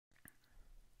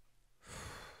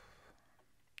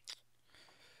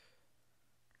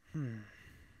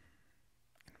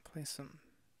Play some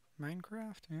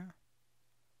Minecraft, yeah.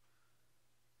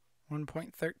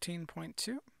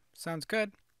 1.13.2. Sounds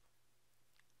good.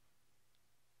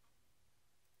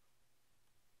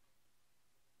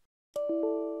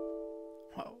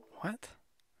 Whoa, what?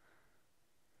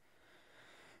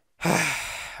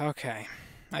 Okay.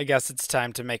 I guess it's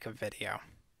time to make a video.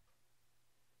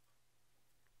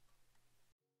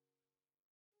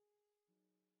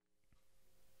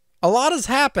 A lot has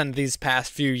happened these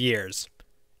past few years.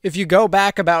 If you go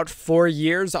back about 4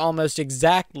 years almost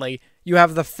exactly, you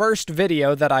have the first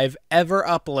video that I've ever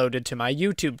uploaded to my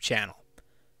YouTube channel.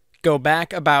 Go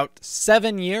back about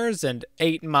 7 years and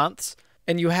 8 months,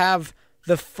 and you have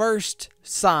the first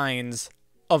signs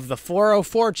of the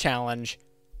 404 challenge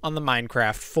on the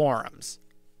Minecraft forums.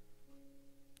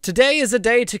 Today is a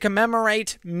day to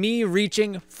commemorate me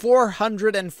reaching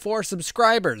 404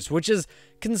 subscribers, which is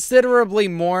considerably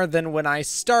more than when I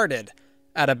started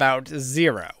at about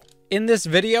 0. In this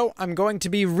video, I'm going to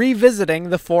be revisiting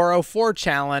the 404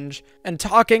 challenge and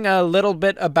talking a little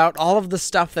bit about all of the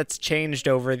stuff that's changed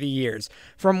over the years.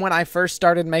 From when I first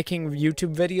started making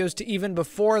YouTube videos to even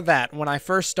before that, when I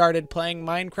first started playing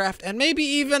Minecraft, and maybe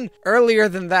even earlier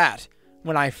than that,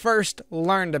 when I first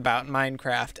learned about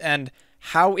Minecraft and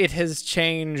how it has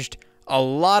changed a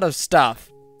lot of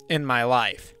stuff in my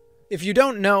life. If you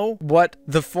don't know what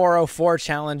the 404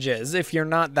 challenge is, if you're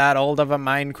not that old of a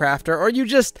Minecrafter, or you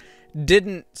just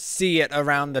didn't see it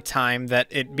around the time that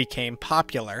it became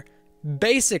popular,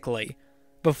 basically,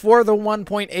 before the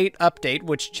 1.8 update,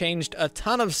 which changed a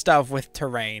ton of stuff with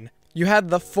terrain, you had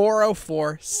the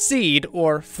 404 seed,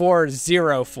 or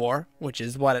 404, which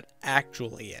is what it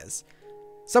actually is.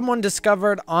 Someone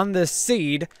discovered on this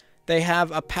seed they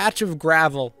have a patch of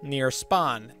gravel near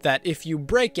spawn that if you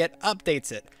break it,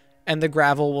 updates it, and the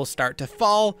gravel will start to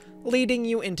fall, leading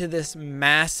you into this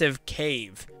massive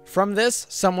cave. From this,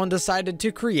 someone decided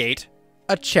to create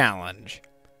a challenge.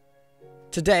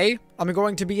 Today, I'm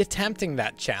going to be attempting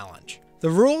that challenge.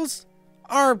 The rules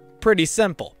are pretty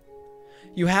simple.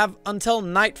 You have until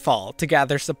nightfall to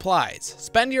gather supplies.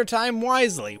 Spend your time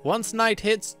wisely. Once night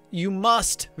hits, you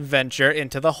must venture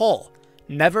into the hole,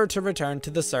 never to return to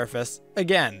the surface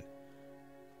again.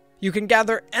 You can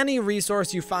gather any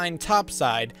resource you find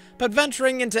topside, but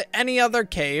venturing into any other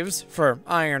caves, for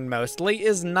iron mostly,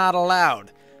 is not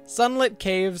allowed. Sunlit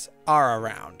caves are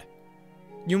around.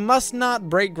 You must not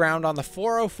break ground on the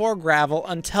 404 gravel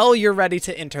until you're ready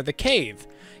to enter the cave.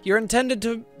 You're intended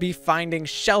to be finding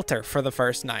shelter for the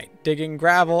first night, digging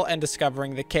gravel and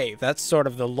discovering the cave. That's sort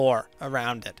of the lore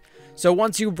around it. So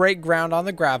once you break ground on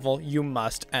the gravel, you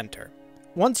must enter.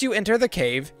 Once you enter the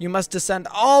cave, you must descend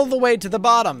all the way to the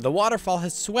bottom. The waterfall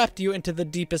has swept you into the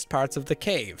deepest parts of the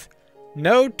cave.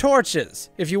 No torches.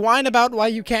 If you whine about why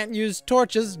you can't use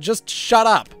torches, just shut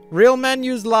up. Real men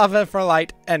use lava for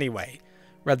light anyway.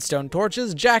 Redstone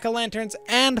torches, jack-o'-lanterns,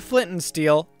 and flint and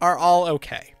steel are all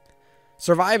okay.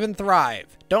 Survive and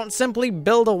thrive. Don't simply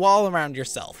build a wall around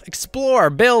yourself. Explore,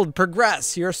 build,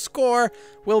 progress. Your score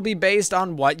will be based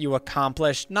on what you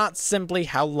accomplished, not simply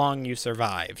how long you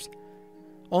survived.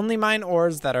 Only mine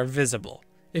ores that are visible.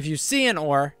 If you see an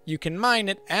ore, you can mine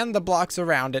it and the blocks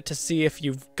around it to see if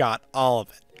you've got all of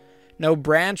it. No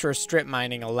branch or strip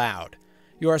mining allowed.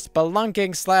 You are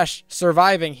spelunking /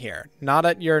 surviving here, not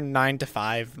at your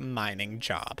 9-to-5 mining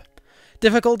job.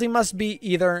 Difficulty must be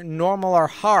either normal or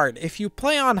hard. If you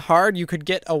play on hard, you could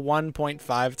get a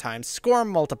 1.5 times score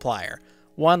multiplier.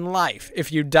 1 life.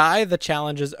 If you die, the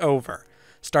challenge is over.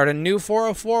 Start a new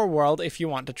 404 world if you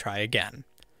want to try again.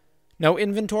 No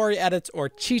inventory edits or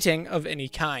cheating of any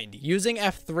kind. Using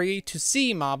F3 to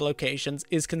see mob locations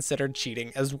is considered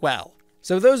cheating as well.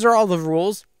 So those are all the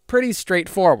rules. Pretty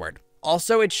straightforward.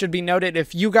 Also, it should be noted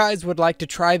if you guys would like to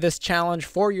try this challenge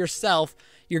for yourself,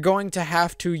 you're going to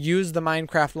have to use the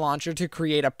Minecraft launcher to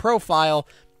create a profile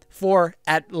for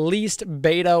at least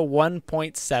beta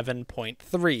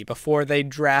 1.7.3 before they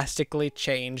drastically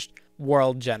changed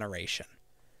world generation.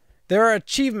 There are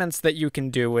achievements that you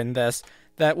can do in this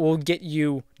that will get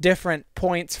you different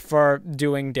points for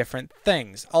doing different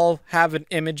things. I'll have an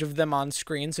image of them on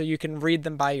screen so you can read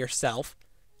them by yourself.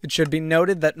 It should be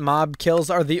noted that mob kills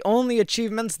are the only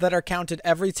achievements that are counted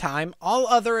every time. All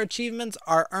other achievements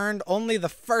are earned only the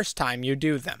first time you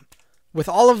do them. With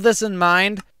all of this in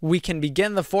mind, we can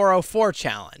begin the 404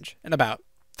 challenge in about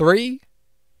 3,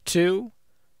 2,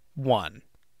 1.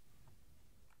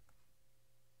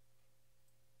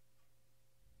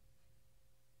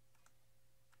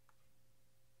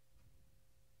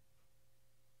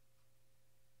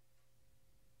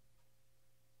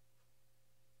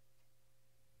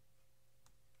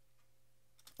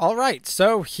 Alright,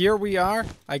 so here we are.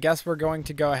 I guess we're going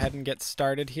to go ahead and get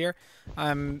started here.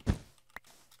 I'm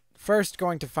first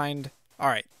going to find...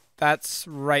 Alright, that's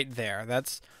right there.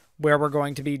 That's where we're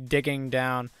going to be digging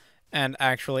down and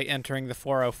actually entering the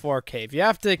 404 cave. You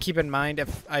have to keep in mind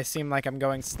if I seem like I'm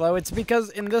going slow, it's because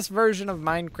in this version of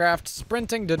Minecraft,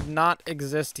 sprinting did not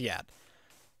exist yet.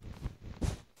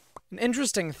 An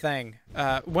interesting thing,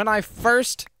 when I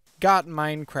first got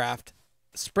Minecraft,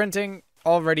 sprinting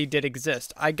already did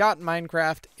exist. I got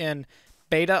Minecraft in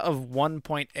beta of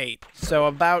 1.8, so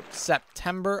about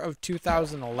September of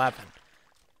 2011.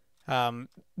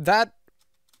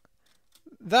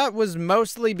 That was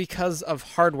mostly because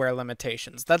of hardware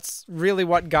limitations. That's really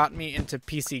what got me into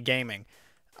PC gaming.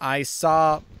 I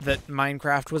saw that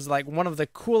Minecraft was like one of the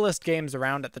coolest games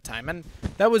around at the time, and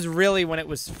that was really when it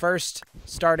was first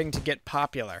starting to get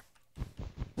popular.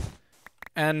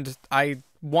 And I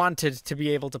wanted to be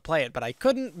able to play it, but I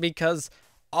couldn't because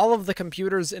all of the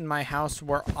computers in my house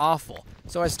were awful.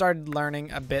 So I started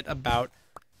learning a bit about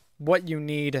what you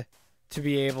need to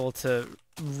be able to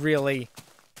really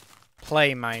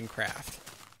play Minecraft.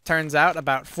 Turns out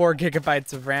about 4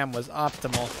 gigabytes of RAM was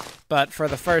optimal, but for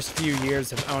the first few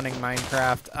years of owning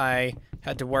Minecraft, I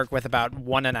had to work with about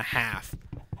 1.5.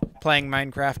 Playing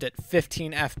Minecraft at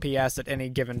 15 FPS at any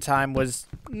given time was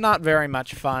not very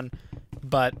much fun,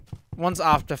 but once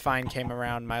Optifine came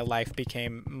around, my life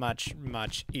became much,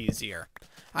 much easier.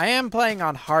 I am playing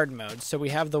on hard mode, so we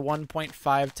have the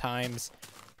 1.5 times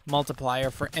multiplier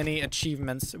for any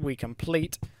achievements we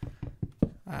complete.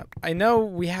 I know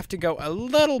we have to go a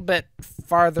little bit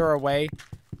farther away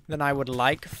than I would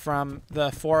like from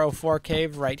the 404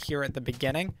 cave right here at the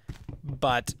beginning,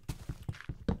 but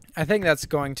I think that's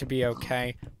going to be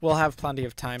okay. We'll have plenty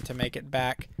of time to make it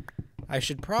back. I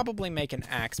should probably make an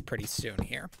axe pretty soon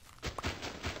here.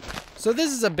 So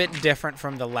this is a bit different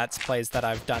from the Let's Plays that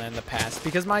I've done in the past,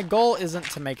 because my goal isn't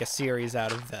to make a series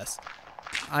out of this.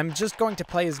 I'm just going to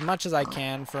play as much as I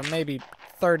can for maybe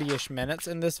 30-ish minutes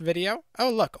in this video. Oh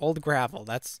look, old gravel,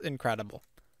 that's incredible.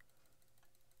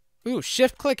 Ooh,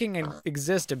 shift clicking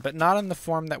existed, but not in the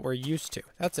form that we're used to.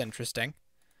 That's interesting.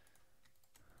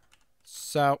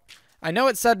 So, I know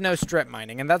it said no strip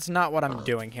mining, and that's not what I'm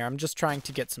doing here. I'm just trying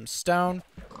to get some stone.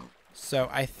 So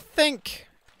I think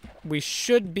we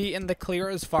should be in the clear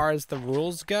as far as the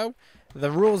rules go.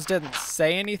 The rules didn't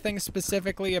say anything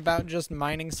specifically about just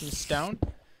mining some stone,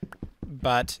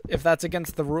 but if that's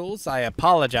against the rules, I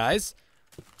apologize.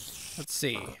 Let's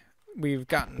see. We've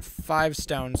gotten 5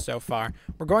 stones so far.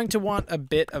 We're going to want a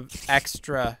bit of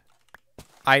extra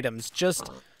items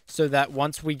just so that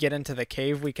once we get into the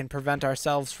cave, we can prevent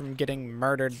ourselves from getting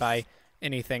murdered by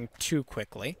anything too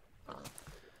quickly.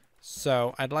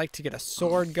 So I'd like to get a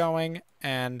sword going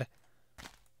and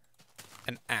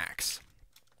an axe.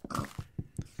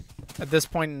 At this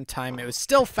point in time, it was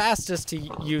still fastest to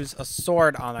use a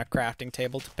sword on a crafting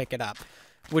table to pick it up,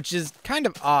 which is kind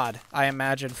of odd, I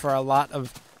imagine, for a lot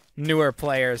of newer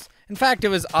players. In fact, it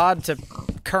was odd to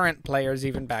current players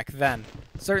even back then.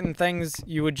 Certain things,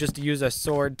 you would just use a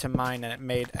sword to mine, and it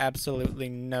made absolutely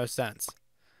no sense.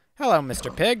 Hello,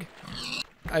 Mr. Pig.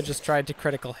 I just tried to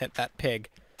critical hit that pig,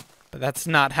 but that's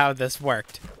not how this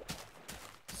worked.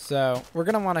 So, we're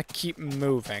going to want to keep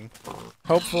moving.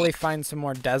 Hopefully find some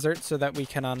more desert so that we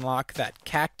can unlock that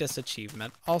cactus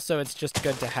achievement. Also, it's just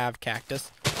good to have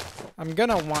cactus. I'm going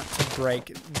to want to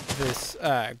break this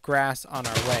grass on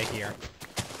our way here.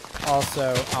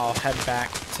 Also, I'll head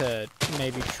back to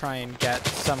maybe try and get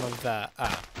some of the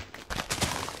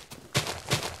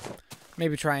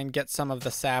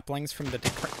saplings from the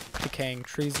decaying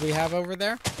trees we have over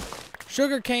there.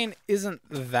 Sugarcane isn't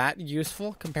that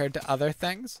useful compared to other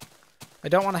things. I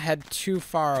don't want to head too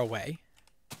far away.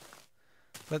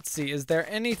 Let's see, is there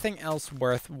anything else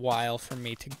worthwhile for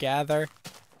me to gather?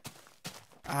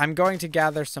 I'm going to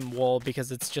gather some wool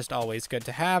because it's just always good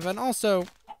to have, and also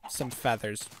some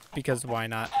feathers, because why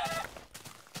not?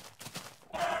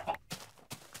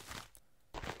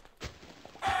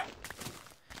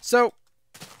 So,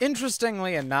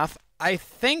 interestingly enough, I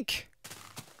think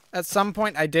at some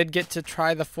point I did get to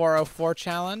try the 404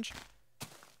 challenge.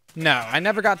 No, I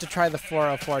never got to try the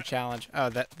 404 challenge. Oh,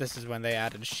 this is when they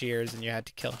added shears and you had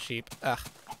to kill sheep. Ugh.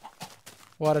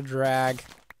 What a drag.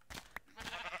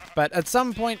 But at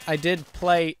some point I did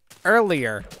play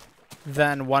earlier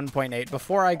than 1.8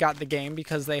 before I got the game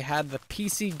because they had the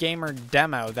PC Gamer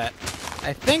demo that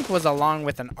I think was along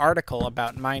with an article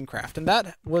about Minecraft, and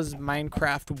that was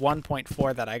Minecraft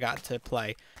 1.4 that I got to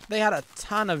play. They had a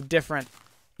ton of different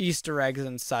Easter eggs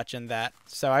and such in that,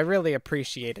 so I really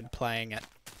appreciated playing it.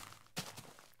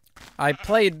 I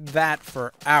played that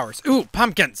for hours. Ooh,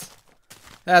 pumpkins!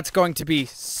 That's going to be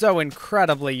so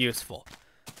incredibly useful.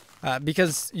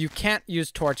 Because you can't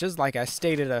use torches, like I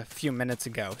stated a few minutes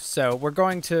ago. So we're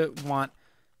going to want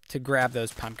to grab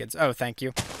those pumpkins. Oh, thank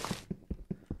you.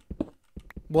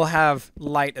 We'll have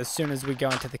light as soon as we go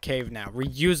into the cave now.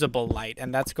 Reusable light,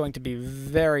 and that's going to be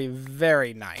very,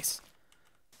 very nice.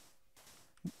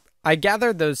 I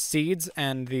gathered those seeds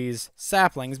and these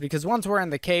saplings because once we're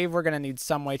in the cave, we're going to need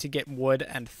some way to get wood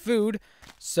and food.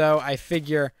 So I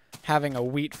figure having a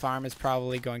wheat farm is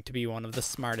probably going to be one of the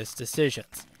smartest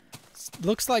decisions.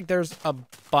 Looks like there's a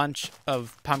bunch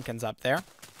of pumpkins up there.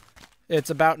 It's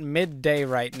about midday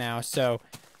right now, so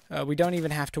we don't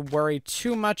even have to worry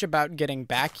too much about getting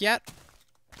back yet.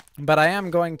 But I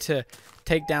am going to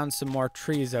take down some more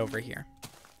trees over here.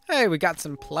 Hey, we got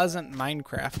some pleasant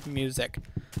Minecraft music.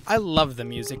 I love the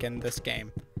music in this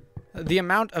game. The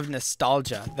amount of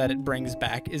nostalgia that it brings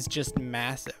back is just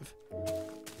massive.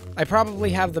 I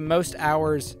probably have the most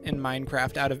hours in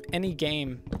Minecraft out of any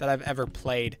game that I've ever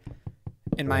played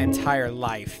in my entire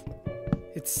life.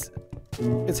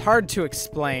 It's hard to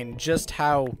explain just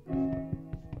how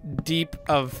deep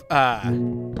of a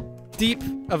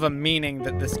meaning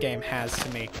that this game has to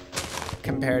me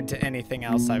compared to anything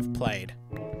else I've played.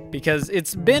 Because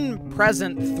it's been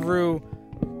present through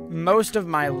most of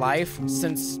my life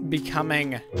since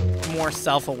becoming more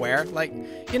self-aware. Like,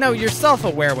 you know, you're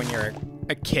self-aware when you're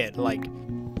a kid, like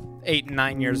 8,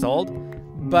 9 years old.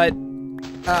 But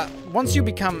once you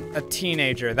become a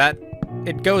teenager,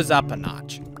 it goes up a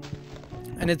notch.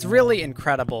 And it's really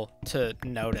incredible to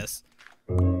notice.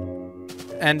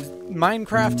 And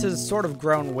Minecraft has sort of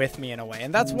grown with me in a way.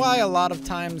 And that's why a lot of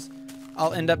times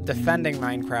I'll end up defending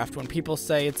Minecraft when people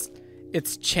say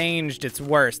it's changed, it's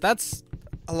worse. That's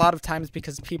a lot of times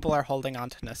because people are holding on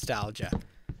to nostalgia.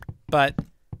 But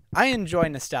I enjoy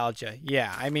nostalgia,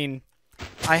 yeah. I mean,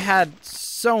 I had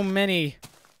so many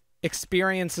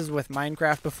experiences with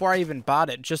Minecraft before I even bought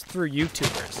it, just through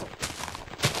YouTubers.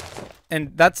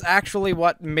 And that's actually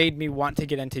what made me want to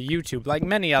get into YouTube, like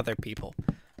many other people.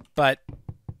 But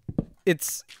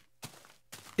it's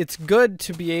good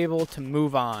to be able to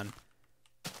move on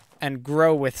and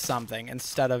grow with something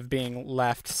instead of being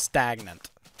left stagnant.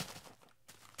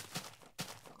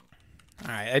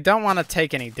 Alright, I don't want to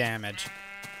take any damage,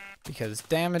 because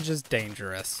damage is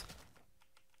dangerous.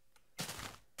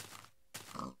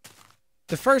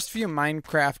 The first few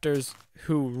Minecrafters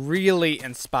who really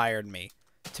inspired me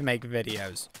to make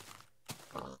videos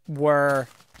were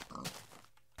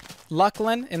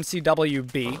Lucklin,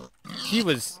 MCWB. He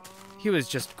was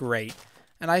just great.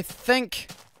 And I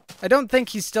don't think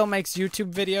he still makes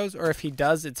YouTube videos, or if he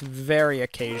does, it's very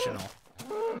occasional.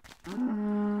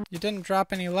 You didn't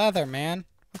drop any leather, man.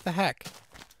 What the heck?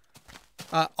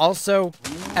 Also,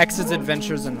 X's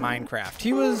Adventures in Minecraft.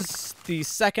 He was the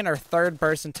second or third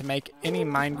person to make any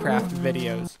Minecraft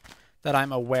videos that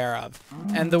I'm aware of.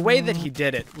 And the way that he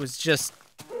did it was just,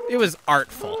 it was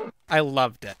artful. I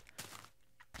loved it.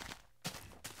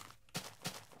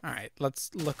 Alright,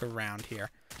 let's look around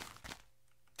here.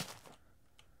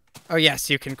 Oh yes,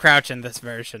 you can crouch in this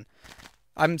version.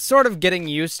 I'm sort of getting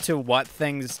used to what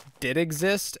things did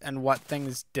exist and what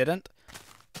things didn't,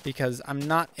 because I'm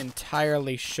not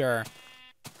entirely sure.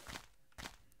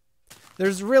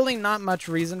 There's really not much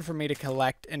reason for me to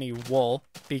collect any wool,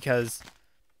 because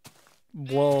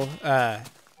wool, I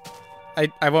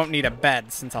won't need a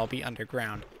bed since I'll be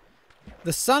underground.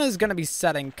 The sun is going to be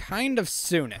setting kind of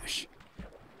soonish.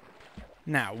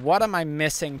 Now, what am I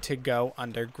missing to go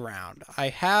underground? I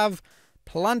have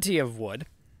plenty of wood.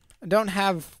 I don't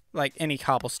have, like, any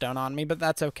cobblestone on me, but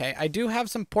that's okay. I do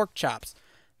have some pork chops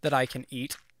that I can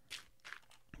eat.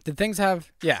 Did things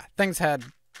have... Yeah, things had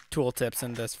tooltips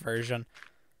in this version.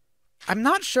 I'm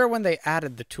not sure when they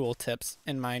added the tooltips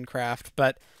in Minecraft,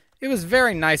 but it was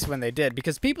very nice when they did,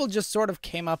 because people just sort of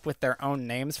came up with their own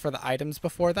names for the items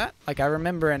before that. Like, I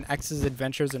remember in X's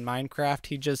Adventures in Minecraft,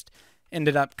 he just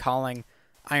ended up calling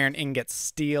iron ingots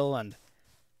steel and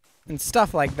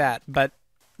stuff like that, but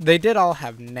they did all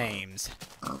have names.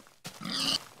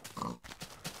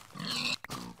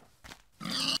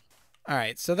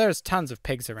 Alright, so there's tons of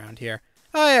pigs around here.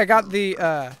 Oh yeah, I got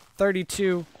the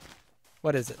 32,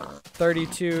 what is it?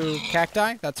 32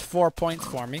 cacti? That's 4 points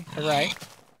for me. Hooray.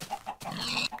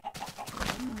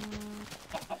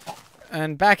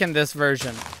 And back in this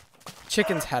version,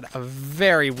 chickens had a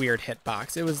very weird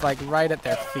hitbox. It was like right at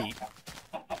their feet.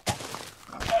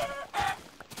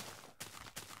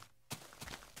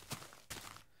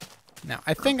 Now,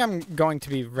 I think I'm going to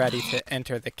be ready to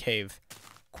enter the cave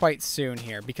quite soon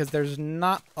here, because there's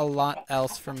not a lot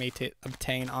else for me to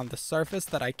obtain on the surface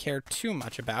that I care too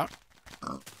much about.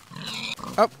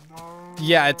 Oh,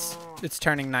 Yeah, it's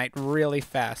turning night really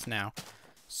fast now.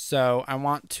 So I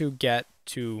want to get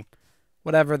to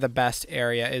whatever the best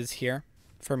area is here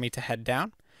for me to head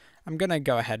down. I'm going to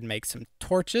go ahead and make some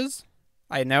torches.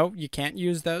 I know you can't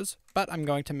use those, but I'm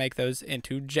going to make those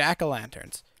into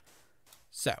jack-o'-lanterns.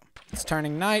 So, it's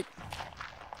turning night.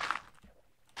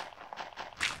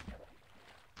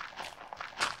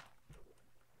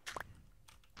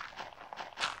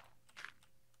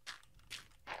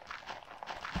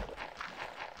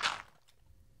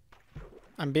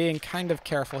 I'm being kind of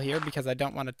careful here because I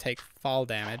don't want to take fall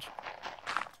damage.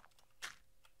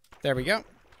 There we go.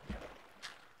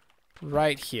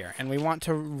 Right here. And we want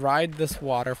to ride this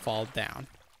waterfall down.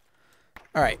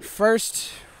 Alright,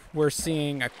 first we're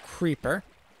seeing a creeper.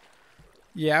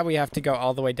 Yeah, we have to go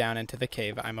all the way down into the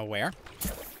cave, I'm aware.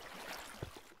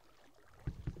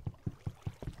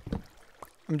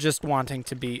 I'm just wanting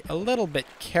to be a little bit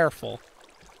careful.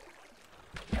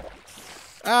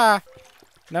 Ah!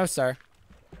 No, sir.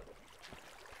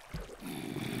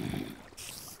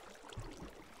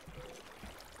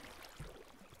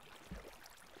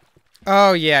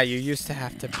 Oh, yeah, you used to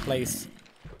have to place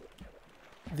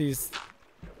these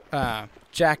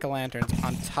jack-o'-lanterns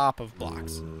on top of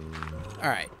blocks.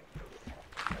 Alright.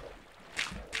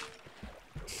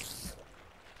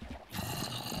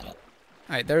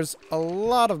 Alright, there's a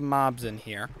lot of mobs in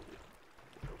here.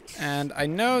 And I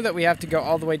know that we have to go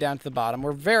all the way down to the bottom.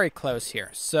 We're very close here.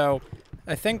 So,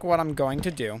 I think what I'm going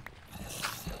to do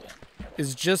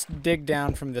is just dig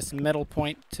down from this middle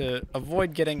point to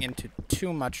avoid getting into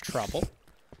too much trouble.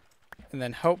 And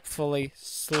then hopefully,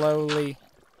 slowly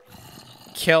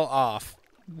kill off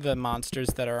the monsters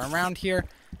that are around here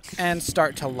and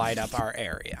start to light up our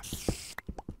area.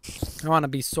 I want to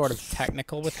be sort of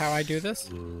technical with how I do this.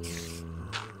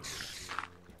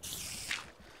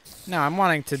 Now, I'm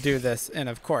wanting to do this in,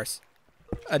 of course,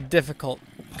 a difficult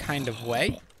kind of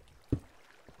way.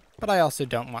 But I also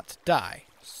don't want to die.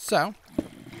 So,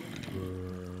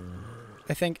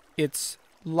 I think it's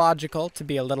logical to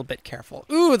be a little bit careful.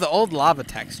 Ooh, the old lava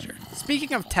texture.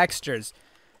 Speaking of textures,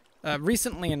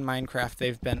 recently in Minecraft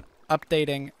they've been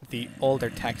updating the older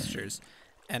textures,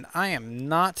 and I am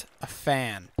not a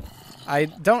fan. I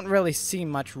don't really see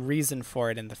much reason for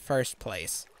it in the first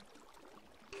place.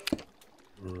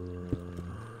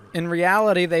 In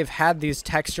reality, they've had these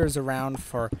textures around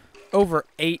for over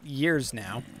 8 years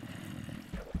now,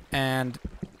 and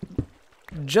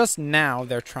just now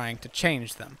they're trying to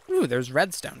change them. Ooh, there's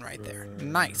redstone right there.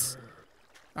 Nice.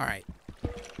 Alright.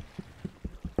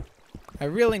 I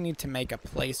really need to make a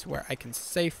place where I can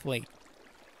safely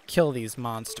kill these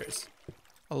monsters.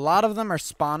 A lot of them are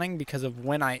spawning because of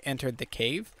when I entered the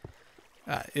cave.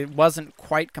 It wasn't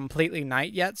quite completely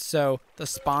night yet, so the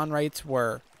spawn rates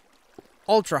were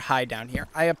ultra high down here.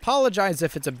 I apologize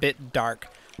if it's a bit dark.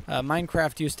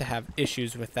 Minecraft used to have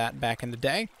issues with that back in the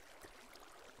day.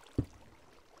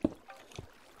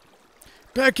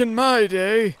 Back in my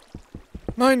day,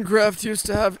 Minecraft used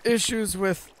to have issues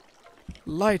with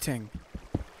lighting.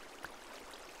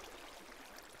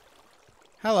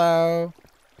 Hello.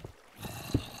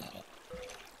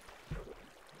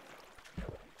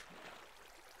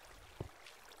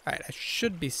 Alright, I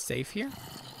should be safe here.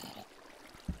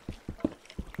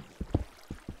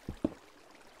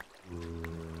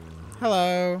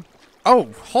 Hello.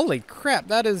 Oh, holy crap,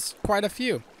 that is quite a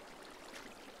few.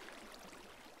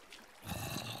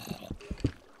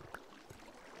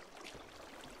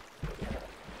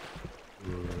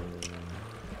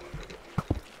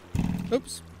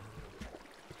 Oops.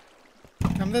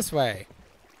 Come this way.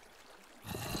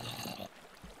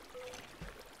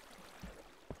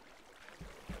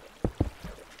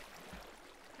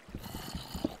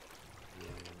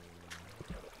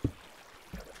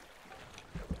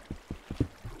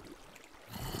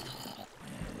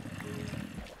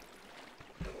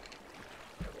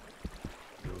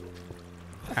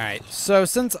 Alright, so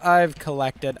since I've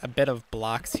collected a bit of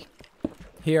blocks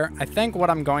here, I think what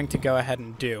I'm going to go ahead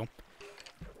and do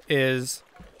is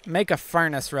make a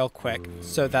furnace real quick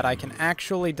so that I can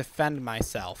actually defend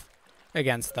myself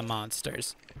against the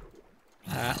monsters.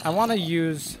 I want to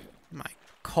use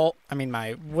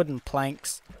my wooden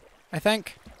planks, I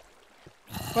think.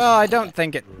 Well, I don't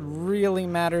think it really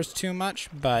matters too much,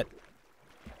 but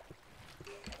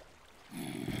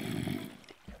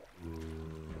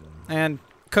and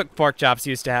cooked pork chops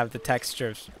used to have the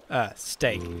texture of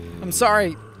steak. I'm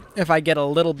sorry if I get a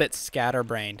little bit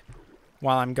scatterbrained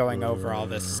while I'm going over all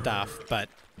this stuff, but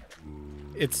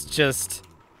it's just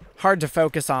hard to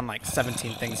focus on like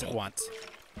 17 things at once.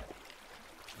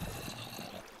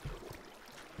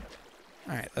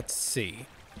 Alright, let's see.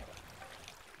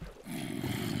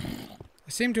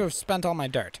 seem to have spent all my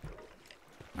dirt.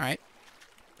 Alright.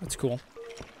 That's cool.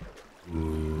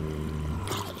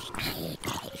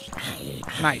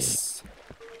 Nice.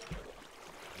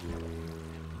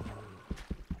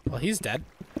 Well, he's dead.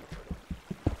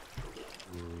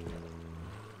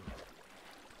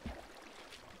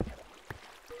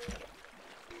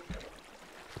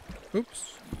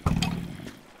 Oops.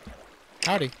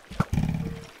 Howdy.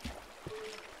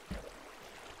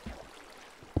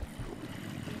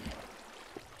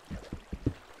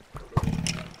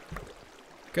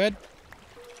 Good.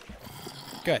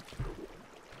 Good.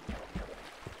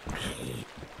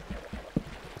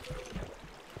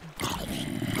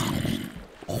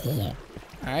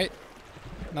 Alright.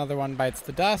 Another one bites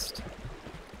the dust.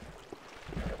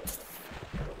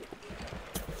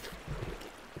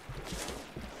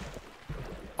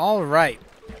 Alright.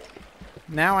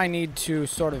 Now I need to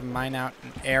sort of mine out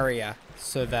an area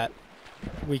so that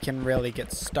we can really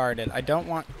get started. I don't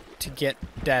want to get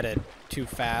deaded too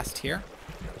fast here.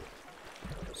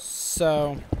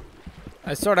 So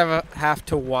I sort of have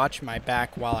to watch my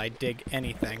back while I dig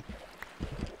anything.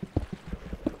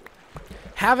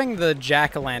 Having the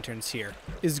jack-o'-lanterns here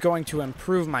is going to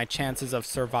improve my chances of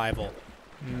survival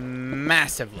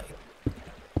massively.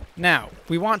 Now,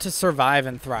 we want to survive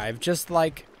and thrive, just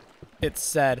like it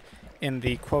said in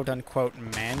the quote-unquote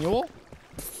manual.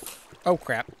 Oh,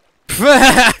 crap.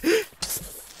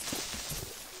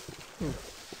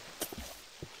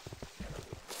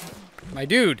 My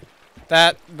dude,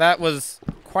 that was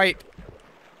quite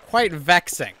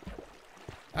vexing.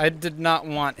 I did not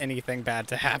want anything bad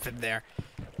to happen there.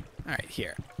 Alright,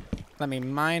 here. Let me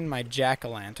mine my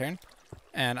jack-o'-lantern,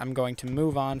 and I'm going to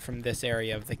move on from this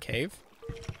area of the cave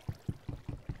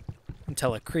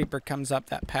until a creeper comes up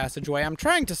that passageway. I'm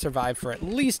trying to survive for at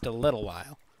least a little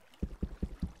while.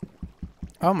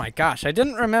 Oh my gosh, I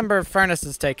didn't remember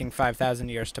furnaces taking 5,000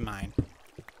 years to mine.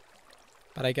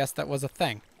 But I guess that was a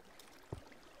thing.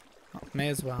 Well, may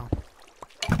as well.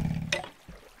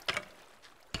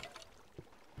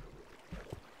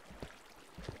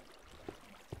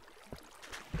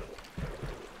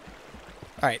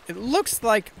 Alright, it looks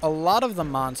like a lot of the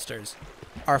monsters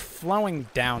are flowing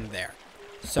down there,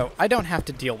 so I don't have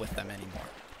to deal with them anymore.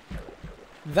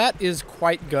 That is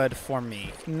quite good for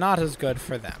me, not as good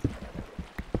for them.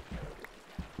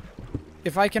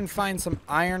 If I can find some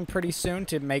iron pretty soon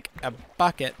to make a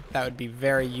bucket, that would be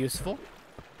very useful.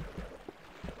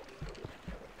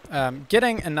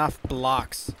 Getting enough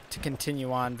blocks to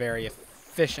continue on very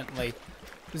efficiently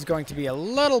is going to be a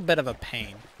little bit of a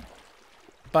pain.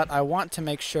 But I want to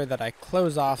make sure that I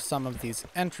close off some of these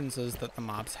entrances that the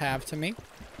mobs have to me.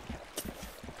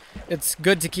 It's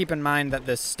good to keep in mind that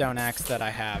this stone axe that I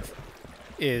have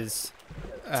is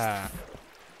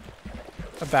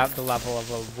about the level of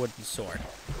a wooden sword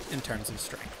in terms of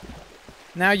strength.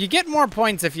 Now, you get more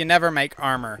points if you never make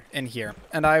armor in here,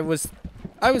 and I was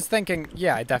thinking,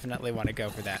 yeah, I definitely want to go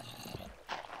for that.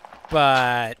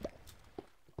 But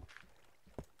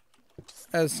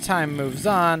as time moves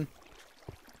on,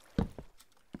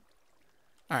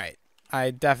 alright,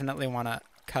 I definitely want to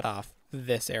cut off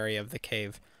this area of the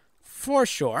cave for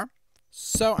sure.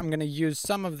 So I'm going to use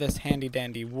some of this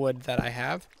handy-dandy wood that I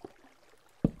have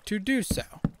to do so.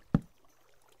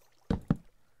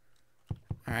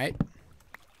 Alright.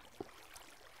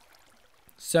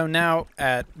 So now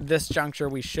at this juncture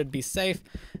we should be safe,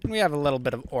 and we have a little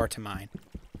bit of ore to mine.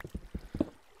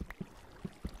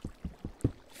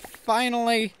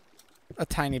 Finally, a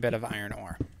tiny bit of iron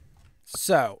ore.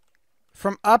 So,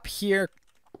 from up here,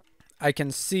 I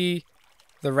can see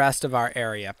the rest of our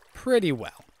area pretty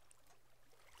well.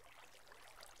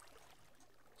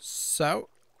 So,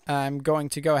 I'm going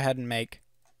to go ahead and make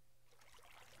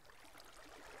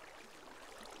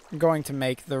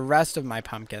the rest of my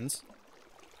pumpkins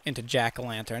into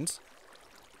jack-o'-lanterns.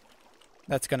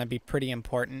 That's going to be pretty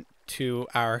important to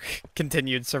our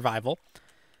continued survival.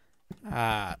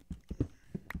 I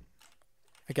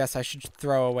guess I should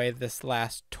throw away this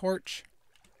last torch.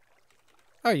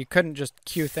 Oh, you couldn't just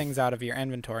queue things out of your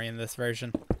inventory in this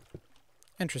version.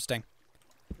 Interesting.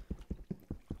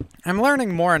 I'm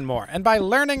learning more and more, and by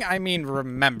learning I mean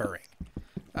remembering.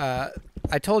 I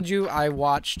told you I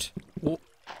watched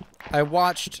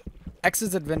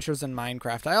X's Adventures in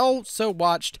Minecraft. I also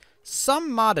watched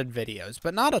some modded videos,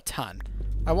 but not a ton.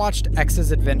 I watched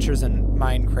X's Adventures in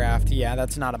Minecraft. Yeah,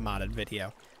 that's not a modded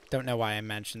video. Don't know why I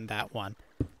mentioned that one.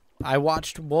 I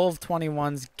watched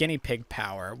Wolv21's Guinea Pig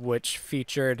Power, which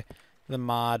featured the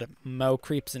mod Mo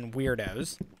Creeps and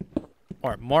Weirdos.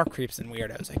 Or More Creeps and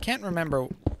Weirdos. I can't remember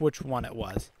which one it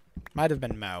was. Might have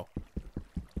been Mo.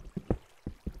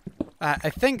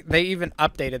 I think they even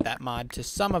updated that mod to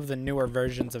some of the newer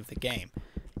versions of the game.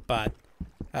 But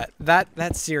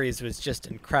that series was just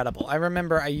incredible. I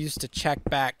remember I used to check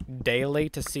back daily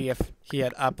to see if he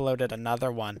had uploaded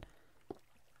another one.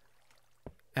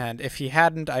 And if he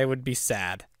hadn't, I would be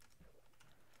sad.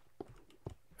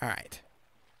 Alright.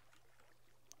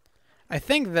 I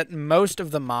think that most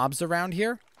of the mobs around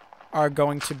here are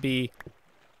going to be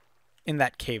in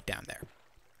that cave down there.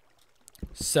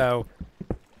 So,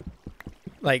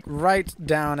 like, right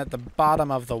down at the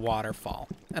bottom of the waterfall.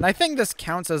 And I think this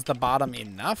counts as the bottom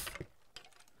enough,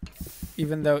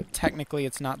 even though technically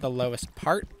it's not the lowest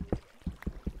part.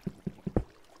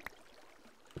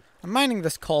 I'm mining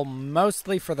this coal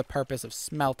mostly for the purpose of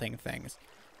smelting things,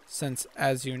 since,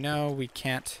 as you know, we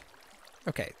can't...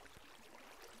 Okay.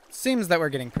 Seems that we're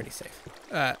getting pretty safe.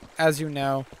 As you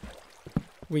know,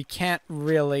 we can't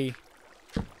really...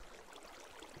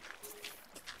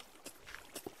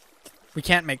 We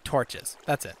can't make torches.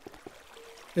 That's it.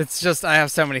 It's just, I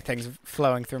have so many things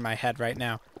flowing through my head right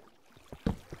now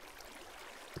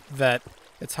that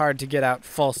it's hard to get out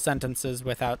full sentences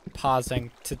without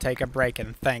pausing to take a break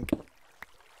and think.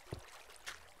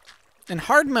 In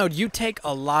hard mode, you take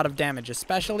a lot of damage,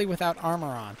 especially without armor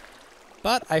on.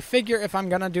 But I figure if I'm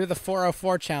going to do the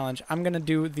 404 challenge, I'm going to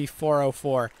do the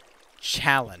 404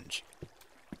 challenge.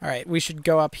 Alright, we should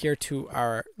go up here to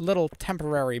our little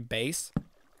temporary base.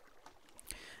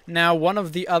 Now, one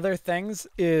of the other things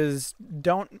is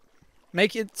don't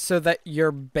make it so that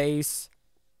your base...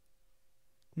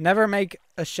 Never make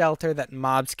a shelter that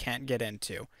mobs can't get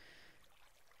into.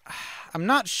 I'm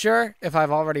not sure if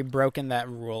I've already broken that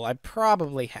rule. I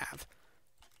probably have.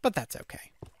 But that's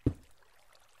okay.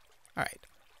 Alright.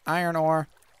 Iron ore.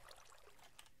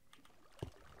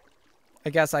 I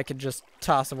guess I could just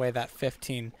toss away that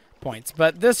 15 points.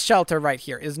 But this shelter right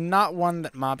here is not one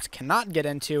that mobs cannot get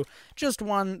into. Just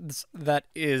one that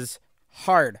is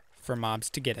hard for mobs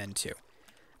to get into.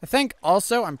 I think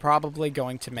also I'm probably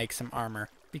going to make some armor,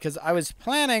 because I was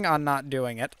planning on not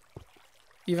doing it,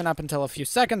 even up until a few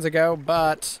seconds ago,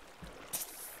 but...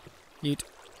 Yeet.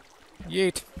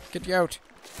 Yeet. Get you out.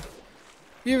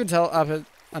 Even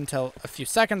until a few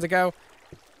seconds ago,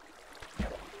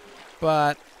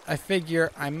 but I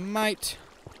figure I might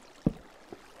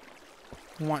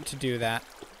want to do that.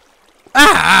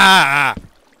 Ah!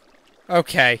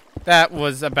 Okay, that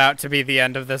was about to be the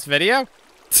end of this video.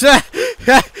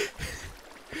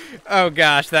 Oh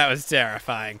gosh, that was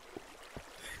terrifying.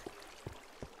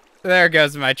 There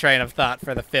goes my train of thought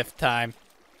for the 5th time.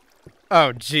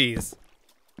 Oh jeez.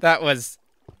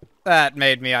 That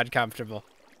made me uncomfortable.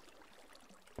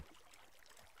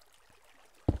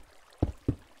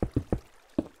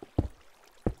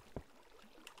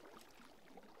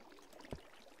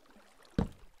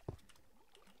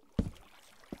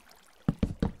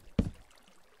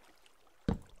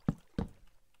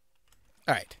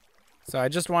 Alright, so I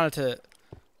just wanted to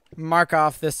mark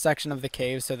off this section of the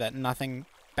cave so that nothing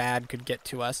bad could get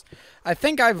to us. I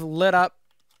think I've lit up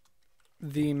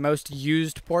the most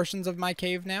used portions of my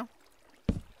cave now.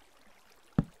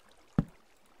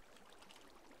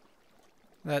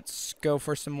 Let's go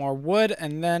for some more wood,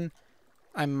 and then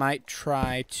I might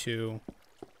try to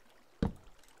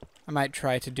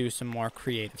do some more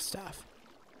creative stuff.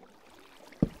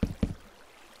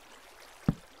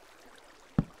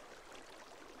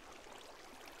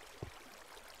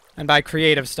 And by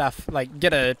creative stuff, like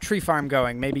get a tree farm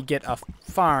going, maybe get a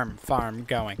farm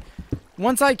going.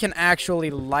 Once I can actually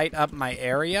light up my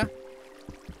area,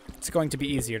 it's going to be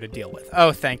easier to deal with.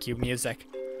 Oh, thank you, music.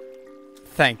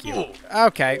 Thank you.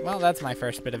 Okay, well, that's my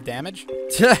first bit of damage.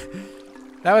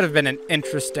 That would have been an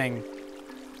interesting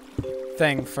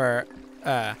thing for,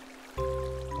 an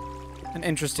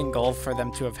interesting goal for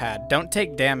them to have had. Don't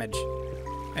take damage,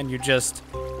 and you just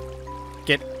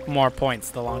get more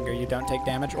points the longer you don't take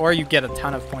damage, or you get a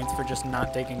ton of points for just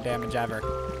not taking damage ever.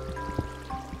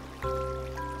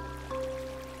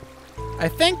 I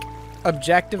think,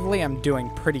 objectively, I'm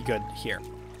doing pretty good here.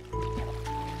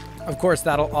 Of course,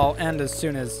 that'll all end as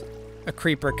soon as a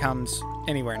creeper comes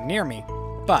anywhere near me,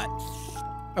 but...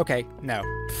 Okay, no.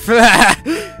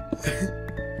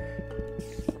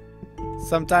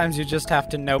 Sometimes you just have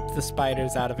to nope the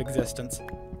spiders out of existence.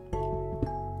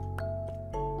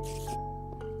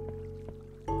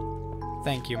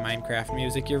 Thank you, Minecraft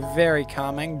music. You're very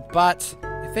calming, but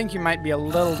I think you might be a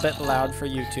little bit loud for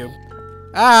YouTube.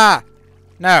 Ah!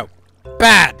 No.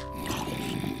 Bad!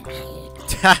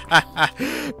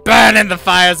 Burn in the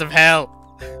fires of hell!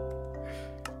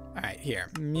 Alright, here.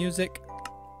 Music.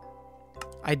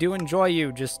 I do enjoy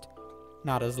you, just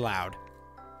not as loud.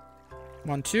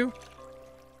 1, 2.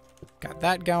 Got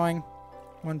that going.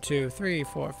 1, 2, 3,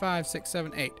 4, 5, 6,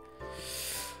 7, 8.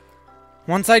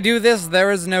 Once I do this,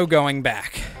 there is no going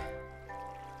back.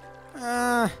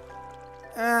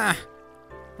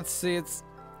 Let's see, it's...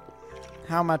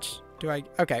 How much do I...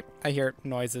 Okay, I hear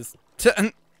noises.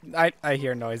 I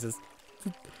hear noises.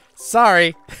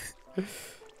 Sorry.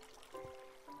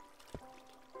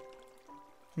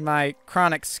 My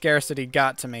chronic scarcity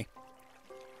got to me.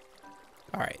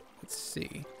 Alright, let's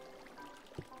see.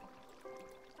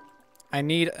 I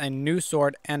need a new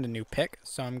sword and a new pick,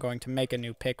 so I'm going to make a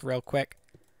new pick real quick.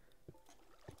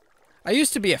 I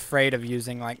used to be afraid of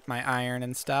using, like, my iron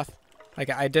and stuff. Like,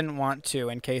 I didn't want to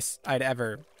in case I'd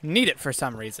ever need it for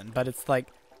some reason. But it's like,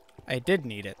 I did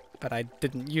need it, but I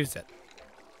didn't use it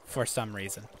for some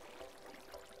reason.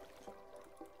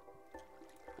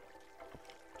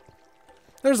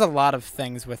 There's a lot of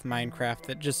things with Minecraft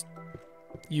that just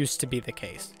used to be the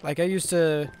case. Like, I used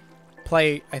to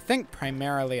play, I think,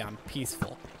 primarily on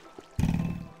peaceful.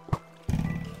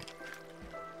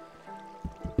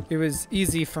 It was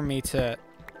easy for me to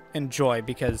enjoy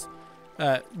because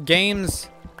games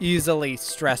easily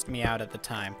stressed me out at the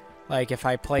time. Like, if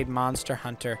I played Monster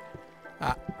Hunter,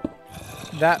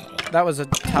 that was a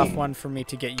tough one for me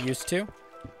to get used to.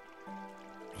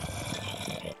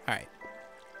 Alright.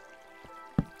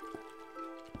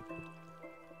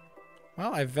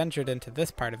 Well, I've ventured into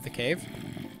this part of the cave.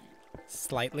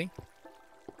 Slightly.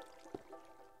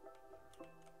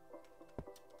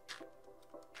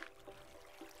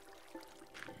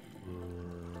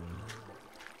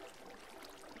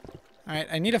 Alright,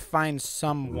 I need to find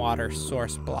some water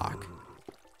source block.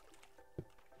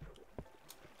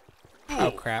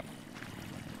 Oh, crap.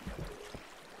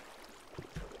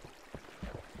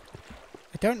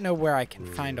 I don't know where I can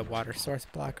find a water source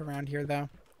block around here, though.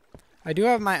 I do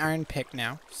have my iron pick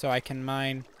now, so I can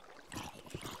mine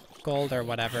gold or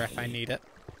whatever if I need it.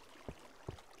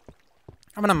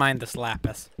 I'm gonna mine this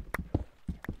lapis.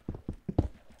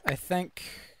 I think...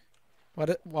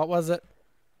 What was it?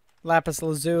 Lapis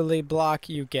lazuli block,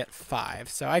 you get 5.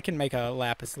 So I can make a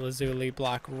lapis lazuli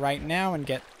block right now and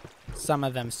get some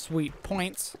of them sweet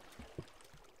points.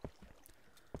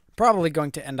 Probably going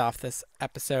to end off this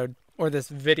episode, or this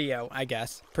video, I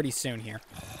guess, pretty soon here.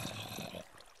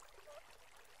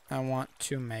 I want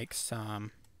to make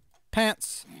some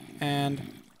pants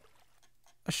and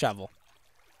a shovel.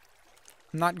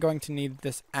 I'm not going to need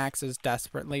this axe as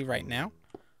desperately right now.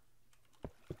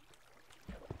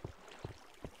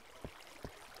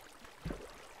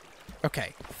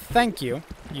 Okay, thank you,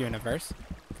 universe,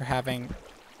 for having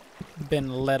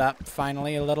been lit up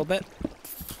finally a little bit.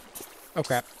 Oh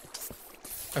crap.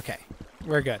 Okay,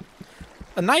 we're good.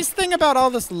 A nice thing about all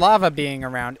this lava being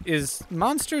around is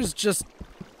monsters just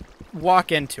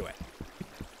walk into it.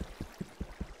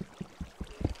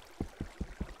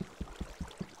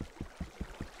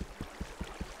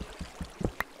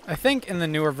 I think in the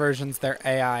newer versions their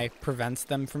AI prevents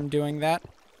them from doing that,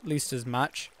 at least as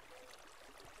much.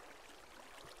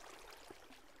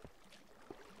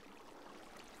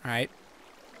 Alright.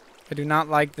 I do not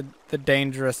like the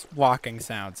dangerous walking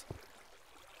sounds.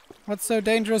 What's so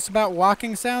dangerous about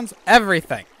walking sounds?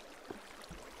 Everything!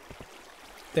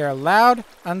 They're loud,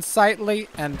 unsightly,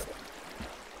 and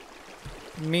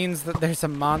means that there's a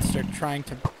monster trying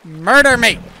to murder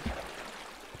me!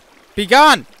 Be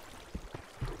gone!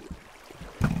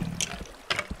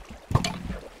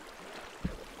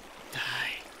 Die.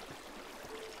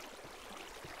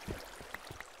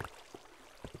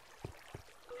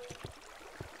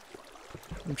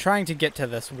 I'm trying to get to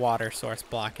this water source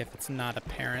block if it's not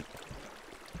apparent.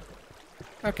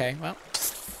 Okay, well.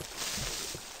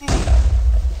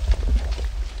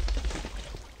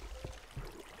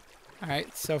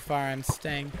 Alright, so far I'm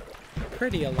staying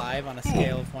pretty alive on a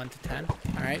scale of 1 to 10.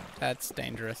 Alright, that's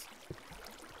dangerous.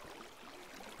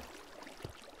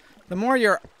 The more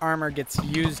your armor gets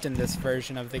used in this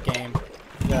version of the game,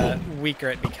 the weaker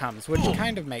it becomes, which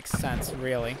kind of makes sense,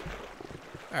 really.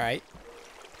 Alright.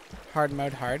 Hard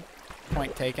mode hard.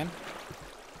 Point taken.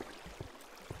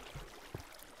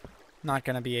 Not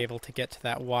gonna be able to get to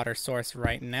that water source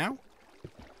right now.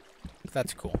 But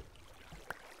that's cool.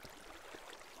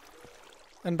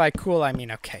 And by cool, I mean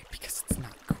okay, because it's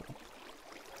not cool.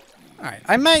 Alright,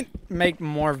 I might make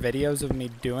more videos of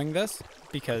me doing this,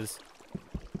 because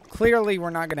clearly we're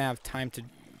not going to have time to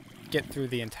get through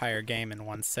the entire game in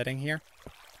one sitting here.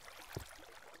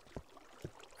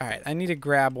 Alright, I need to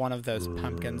grab one of those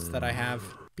pumpkins that I have,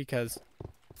 because...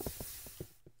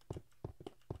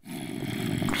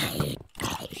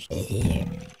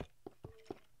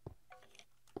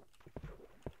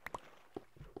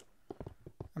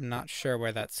 I'm not sure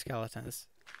where that skeleton is.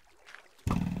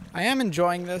 I am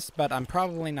enjoying this, but I'm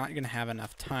probably not going to have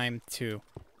enough time to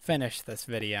finish this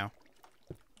video.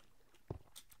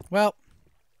 Well,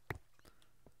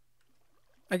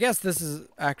 I guess this is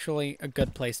actually a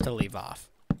good place to leave off.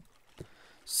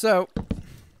 So,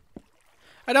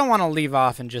 I don't want to leave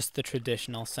off in just the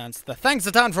traditional sense, the thanks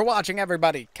a ton for watching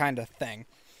everybody kind of thing,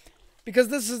 because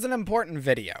this is an important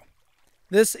video.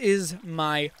 This is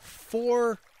my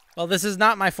this is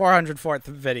not my 404th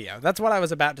video. That's what I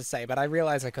was about to say, but I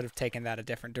realized I could have taken that a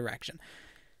different direction.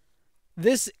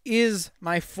 This is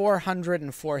my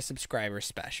 404 subscriber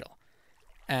special.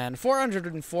 And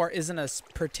 404 isn't a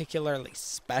particularly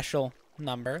special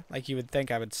number. Like, you would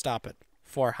think I would stop at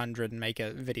 400 and make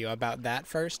a video about that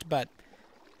first, but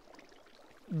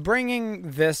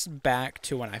bringing this back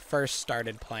to when I first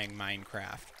started playing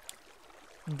Minecraft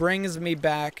brings me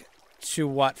back to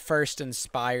what first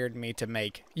inspired me to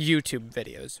make YouTube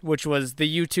videos, which was the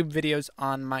YouTube videos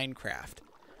on Minecraft.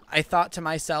 I thought to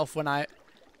myself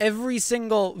every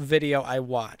single video I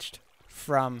watched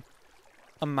from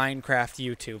a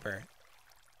Minecraft YouTuber,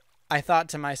 I thought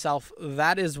to myself,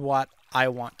 that is what I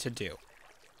want to do.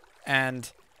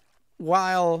 And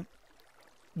while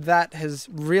that has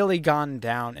really gone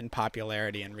down in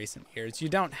popularity in recent years, you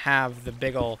don't have the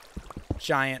big ol'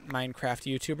 giant Minecraft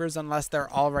YouTubers unless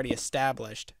they're already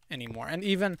established anymore. And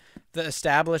even the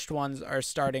established ones are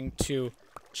starting to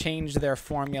change their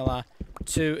formula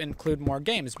to include more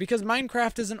games, because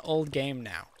Minecraft is an old game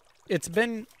now. It's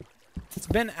been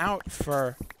out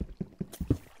for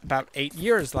about 8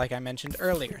 years, like I mentioned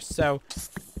earlier. So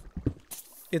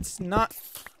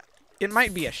it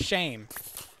might be a shame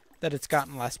that it's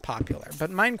gotten less popular,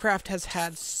 but Minecraft has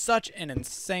had such an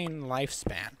insane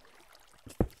lifespan.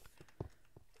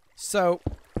 So,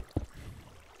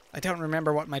 I don't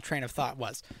remember what my train of thought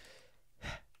was.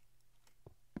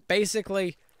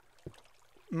 Basically,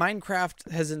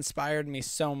 Minecraft has inspired me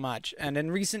so much, and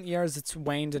in recent years it's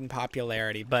waned in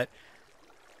popularity, but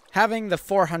having the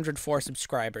 404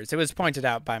 subscribers, it was pointed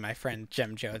out by my friend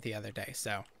Jim Joe the other day,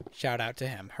 so shout out to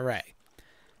him, hooray.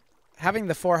 Having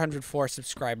the 404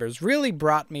 subscribers really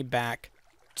brought me back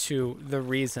to the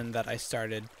reason that I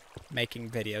started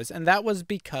making videos, and that was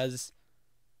because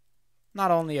not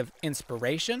only of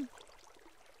inspiration,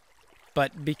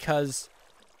 but because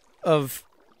of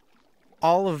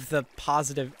all of the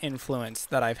positive influence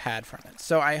that I've had from it.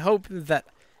 So I hope that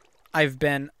I've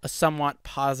been a somewhat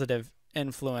positive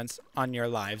influence on your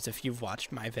lives if you've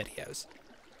watched my videos.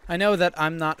 I know that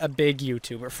I'm not a big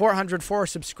YouTuber. 404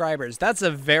 subscribers, that's a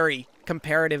very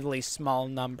comparatively small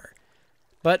number.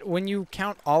 But when you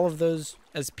count all of those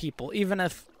as people, even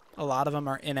if a lot of them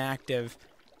are inactive,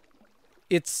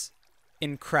 it's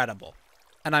incredible.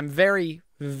 And I'm very,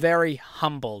 very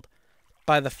humbled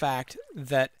by the fact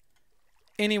that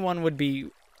anyone would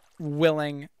be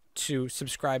willing to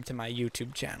subscribe to my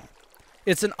YouTube channel.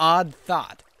 It's an odd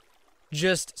thought.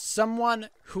 Just someone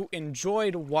who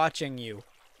enjoyed watching you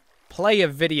play a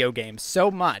video game so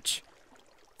much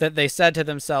that they said to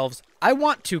themselves, I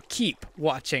want to keep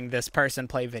watching this person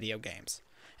play video games.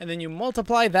 And then you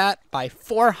multiply that by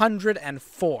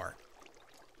 404.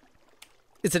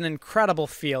 It's an incredible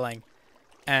feeling,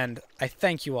 and I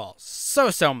thank you all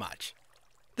so much.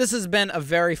 This has been a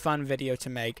very fun video to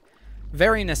make,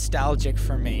 very nostalgic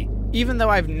for me, even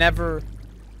though I've never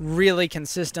really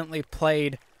consistently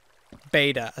played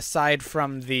beta, aside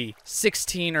from the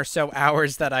 16 or so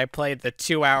hours that I played the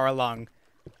 2-hour-long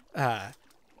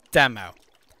demo.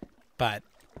 But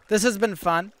this has been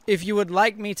fun. If you would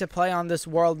like me to play on this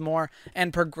world more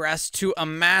and progress to a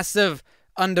massive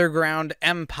underground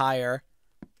empire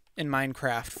in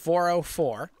Minecraft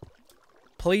 404,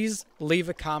 please leave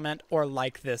a comment or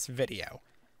like this video.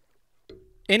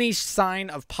 Any sign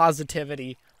of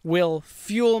positivity will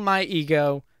fuel my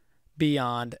ego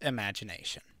beyond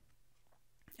imagination.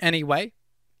 Anyway,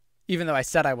 even though I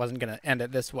said I wasn't going to end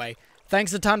it this way,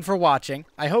 thanks a ton for watching.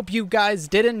 I hope you guys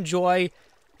did enjoy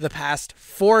the past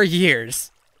 4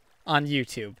 years on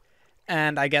YouTube.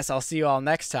 And I guess I'll see you all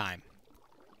next time.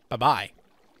 Bye-bye.